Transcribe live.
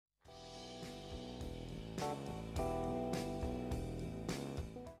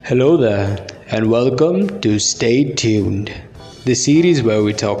Hello there, and welcome to Stay Tuned, the series where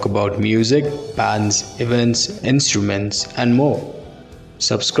we talk about music, bands, events, instruments, and more.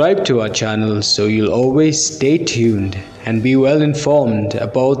 Subscribe to our channel so you'll always stay tuned and be well informed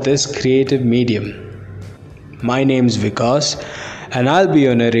about this creative medium. My name's Vikas, and I'll be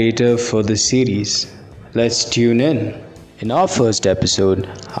your narrator for this series. Let's tune in. In our first episode,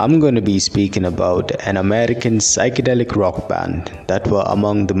 I'm going to be speaking about an American psychedelic rock band that were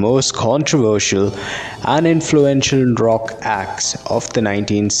among the most controversial and influential rock acts of the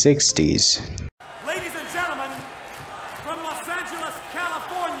 1960s. Ladies and gentlemen, from Los Angeles,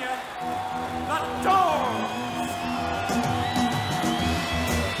 California, The Doors!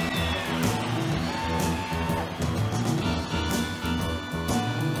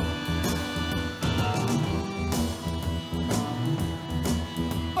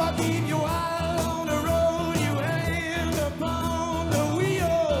 Keep your eye on the road, you hand upon the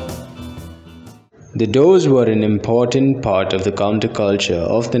wheel. The Doors were an important part of the counterculture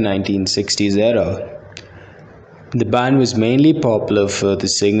of the 1960s era. The band was mainly popular for the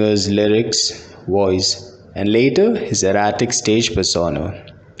singer's lyrics, voice, and later his erratic stage persona.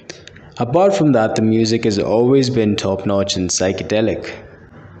 Apart from that, the music has always been top-notch and psychedelic.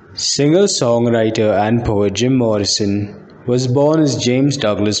 Singer, songwriter, and poet Jim Morrison was born as James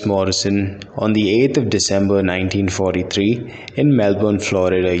Douglas Morrison on the 8th of December 1943 in Melbourne,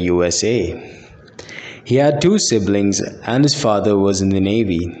 Florida, USA. He had two siblings and his father was in the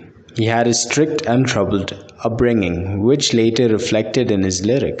Navy. He had a strict and troubled upbringing, which later reflected in his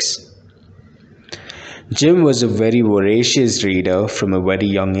lyrics. Jim was a very voracious reader from a very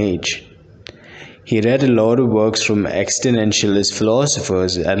young age. He read a lot of works from existentialist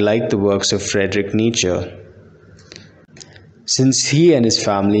philosophers and liked the works of Friedrich Nietzsche. Since he and his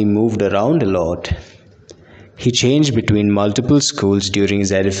family moved around a lot, he changed between multiple schools during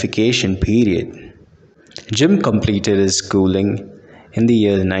his edification period. Jim completed his schooling in the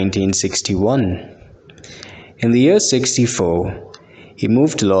year 1961. In the year 64, he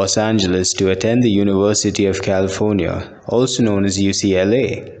moved to Los Angeles to attend the University of California, also known as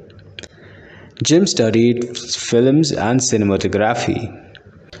UCLA. Jim studied films and cinematography.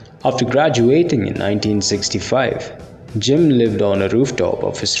 After graduating in 1965, Jim lived on a rooftop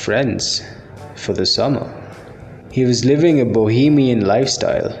of his friends for the summer. He was living a bohemian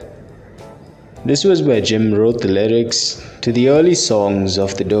lifestyle. This was where Jim wrote the lyrics to the early songs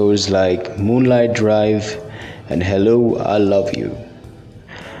of the Doors like Moonlight Drive and Hello, I Love You.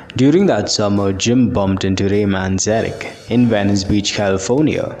 During that summer, Jim bumped into Ray Manzarek in Venice Beach,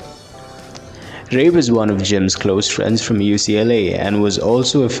 California. Ray was one of Jim's close friends from UCLA and was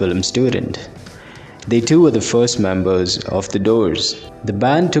also a film student. They too were the first members of The Doors. The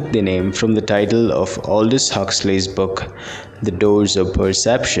band took their name from the title of Aldous Huxley's book, The Doors of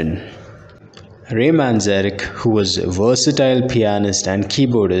Perception. Ray Manzarek, who was a versatile pianist and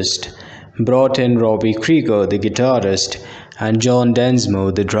keyboardist, brought in Robbie Krieger, the guitarist, and John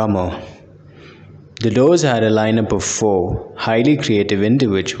Densmore, the drummer. The Doors had a lineup of 4 highly creative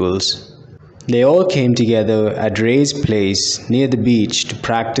individuals. They all came together at Ray's place near the beach to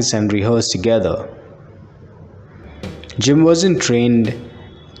practice and rehearse together. Jim wasn't trained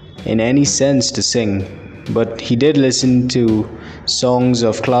in any sense to sing, but he did listen to songs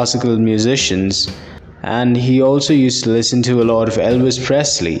of classical musicians, and he also used to listen to a lot of Elvis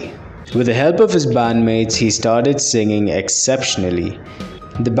Presley. With the help of his bandmates, he started singing exceptionally.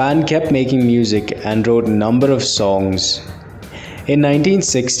 The band kept making music and wrote a number of songs. In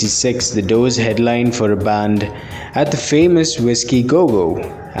 1966, the Doors headlined for a band at the famous Whiskey Go-Go,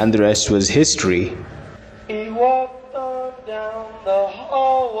 and the rest was history. He walked on down the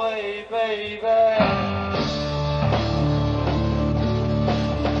hallway, baby.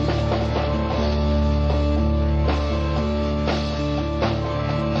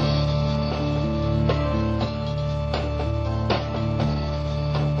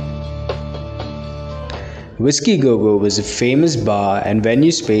 Whiskey Go-Go was a famous bar and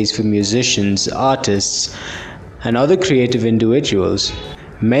venue space for musicians, artists, and other creative individuals.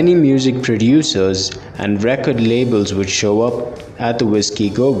 Many music producers and record labels would show up at the Whiskey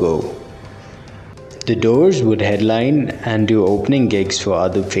Go-Go. The Doors would headline and do opening gigs for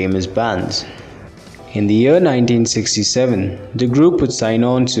other famous bands. In the year 1967, the group would sign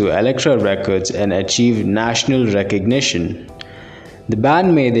on to Elektra Records and achieve national recognition. The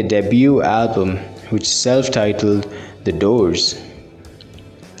band made their debut album, which is self-titled The Doors.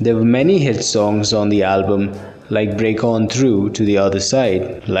 There were many hit songs on the album like Break On Through to the Other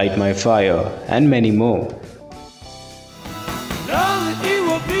Side, Light My Fire, and many more. Know that you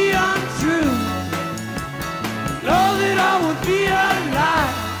will be untrue. Know that I will be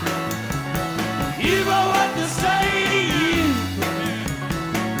alive.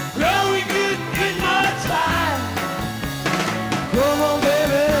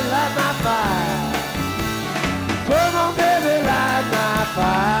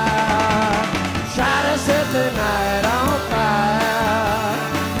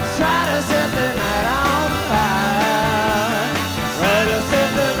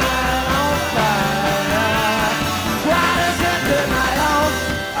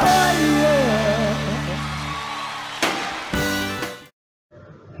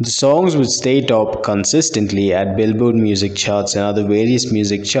 The songs would stay top consistently at Billboard music charts and other various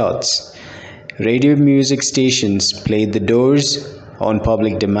music charts. Radio music stations played The Doors on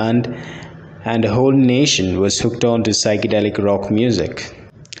public demand, and a whole nation was hooked on to psychedelic rock music.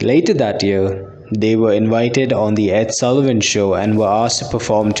 Later that year, they were invited on The Ed Sullivan Show and were asked to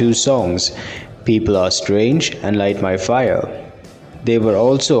perform two songs, People Are Strange and Light My Fire. They were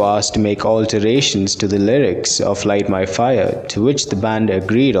also asked to make alterations to the lyrics of Light My Fire, to which the band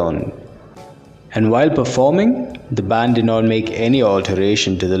agreed on. And while performing, the band did not make any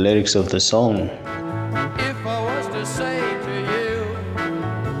alteration to the lyrics of the song. If I was to say to you,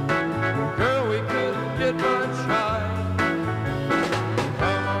 girl, we couldn't get much higher.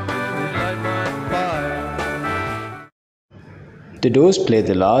 Come on, baby, light my fire. The Doors played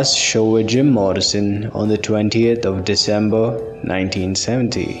the last show with Jim Morrison on the 20th of December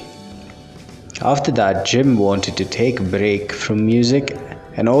 1970. After that, Jim wanted to take a break from music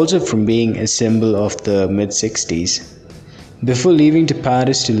and also from being a symbol of the mid-60s. Before leaving to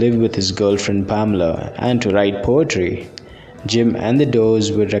Paris to live with his girlfriend Pamela and to write poetry, Jim and the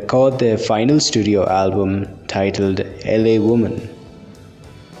Doors would record their final studio album titled LA Woman.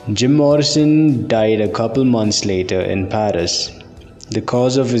 Jim Morrison died a couple months later in Paris. The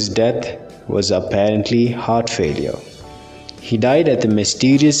cause of his death was apparently heart failure. He died at the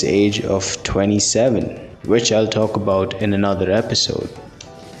mysterious age of 27, which I'll talk about in another episode.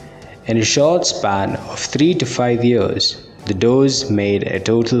 In a short span of 3 to 5 years, the Doors made a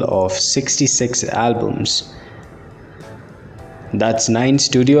total of 66 albums. That's 9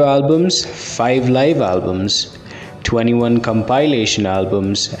 studio albums, 5 live albums, 21 compilation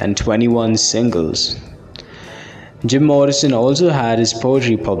albums, and 21 singles. Jim Morrison also had his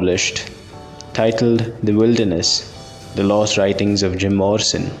poetry published, titled The Wilderness, The Lost Writings of Jim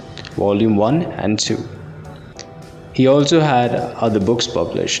Morrison, Volume 1 and 2. He also had other books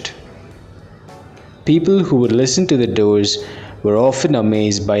published. People who would listen to the Doors were often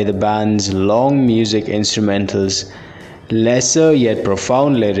amazed by the band's long music instrumentals, lesser yet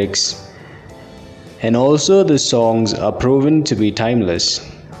profound lyrics, and also the songs are proven to be timeless.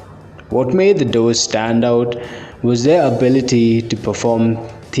 What made the Doors stand out was their ability to perform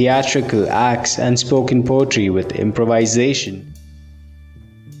theatrical acts and spoken poetry with improvisation.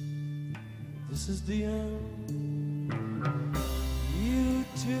 This is the end,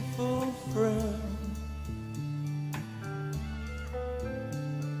 beautiful friend.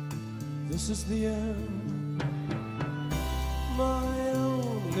 This is the end, my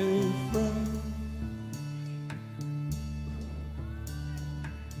only friend.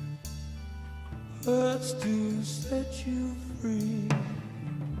 Hurts to set you free.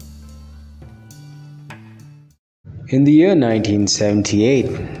 In the year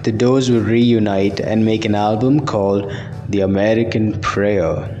 1978, the Doors would reunite and make an album called The American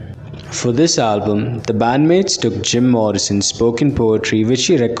Prayer. For this album, the bandmates took Jim Morrison's spoken poetry, which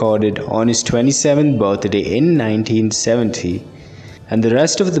he recorded on his 27th birthday in 1970, and the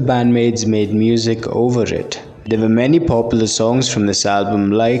rest of the bandmates made music over it. There were many popular songs from this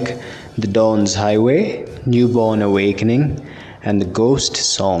album like The Dawn's Highway, Newborn Awakening, and The Ghost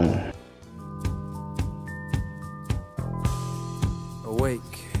Song. Awake.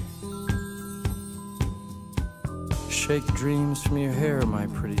 Shake dreams from your hair, my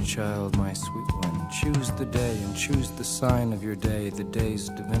pretty child, my sweet one. Choose the day and choose the sign of your day, the day's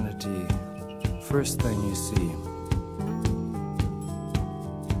divinity. First thing you see.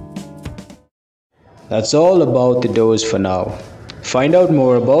 That's all about the Doors for now. Find out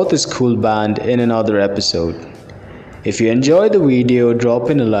more about this cool band in another episode. If you enjoyed the video, drop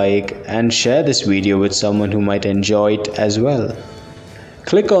in a like and share this video with someone who might enjoy it as well.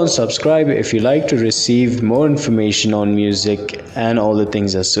 Click on subscribe if you like to receive more information on music and all the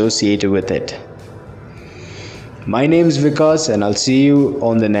things associated with it. My name is Vikas and I'll see you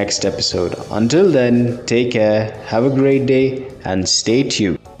on the next episode. Until then, take care, have a great day and stay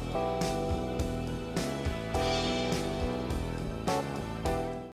tuned.